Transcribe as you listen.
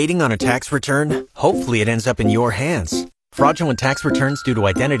Waiting on a tax return? Hopefully it ends up in your hands. Fraudulent tax returns due to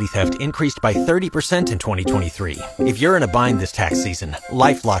identity theft increased by 30% in 2023. If you're in a bind this tax season,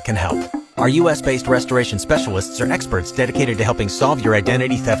 LifeLock can help. Our U.S.-based restoration specialists are experts dedicated to helping solve your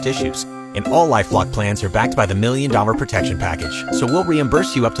identity theft issues. And all LifeLock plans are backed by the $1 Million Protection Package. So we'll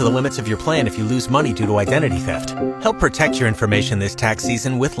reimburse you up to the limits of your plan if you lose money due to identity theft. Help protect your information this tax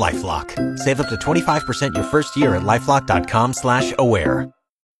season with LifeLock. Save up to 25% your first year at LifeLock.com/aware.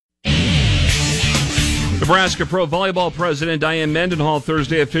 Nebraska Pro Volleyball President Diane Mendenhall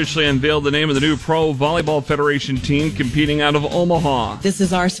Thursday officially unveiled the name of the new Pro Volleyball Federation team competing out of Omaha. This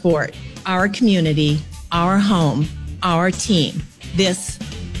is our sport, our community, our home, our team. This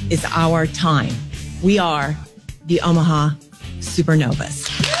is our time. We are the Omaha Supernovas.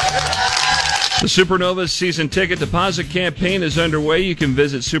 The Supernovas season ticket deposit campaign is underway. You can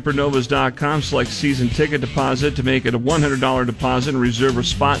visit supernovas.com, select season ticket deposit to make it a $100 deposit and reserve a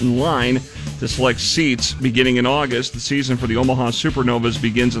spot in line to select seats beginning in August. The season for the Omaha Supernovas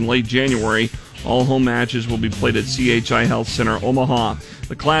begins in late January. All home matches will be played at CHI Health Center, Omaha.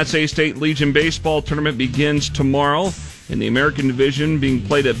 The Class A State Legion Baseball Tournament begins tomorrow. In the American Division, being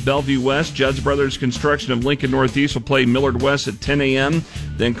played at Bellevue West, Judd's Brothers Construction of Lincoln Northeast will play Millard West at 10 a.m.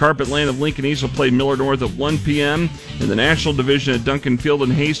 Then Carpetland of Lincoln East will play Millard North at 1 p.m. In the National Division at Duncan Field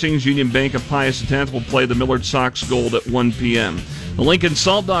and Hastings, Union Bank of Pius X will play the Millard Sox Gold at 1 p.m. The Lincoln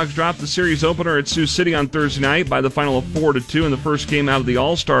Salt Dogs dropped the series opener at Sioux City on Thursday night by the final of 4-2 in the first game out of the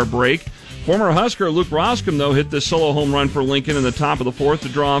All-Star break. Former Husker Luke Roscom, though, hit the solo home run for Lincoln in the top of the fourth to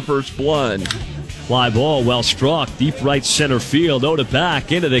draw first blood. Fly ball well struck, deep right center field. Oda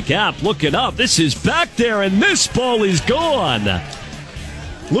back into the gap, looking up. This is back there, and this ball is gone.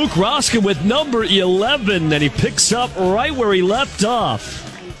 Luke Roskin with number 11, and he picks up right where he left off.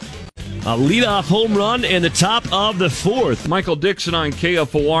 A leadoff home run in the top of the fourth. Michael Dixon on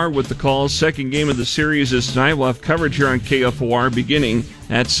KFOR with the call. Second game of the series is tonight. We'll have coverage here on KFOR beginning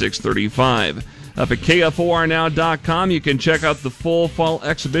at 6:35. Up at KFORnow.com, you can check out the full fall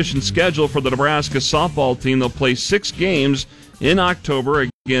exhibition schedule for the Nebraska softball team. They'll play 6 games in October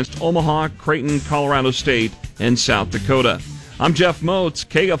against Omaha, Creighton, Colorado State, and South Dakota. I'm Jeff Moats,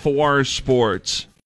 KFOR Sports.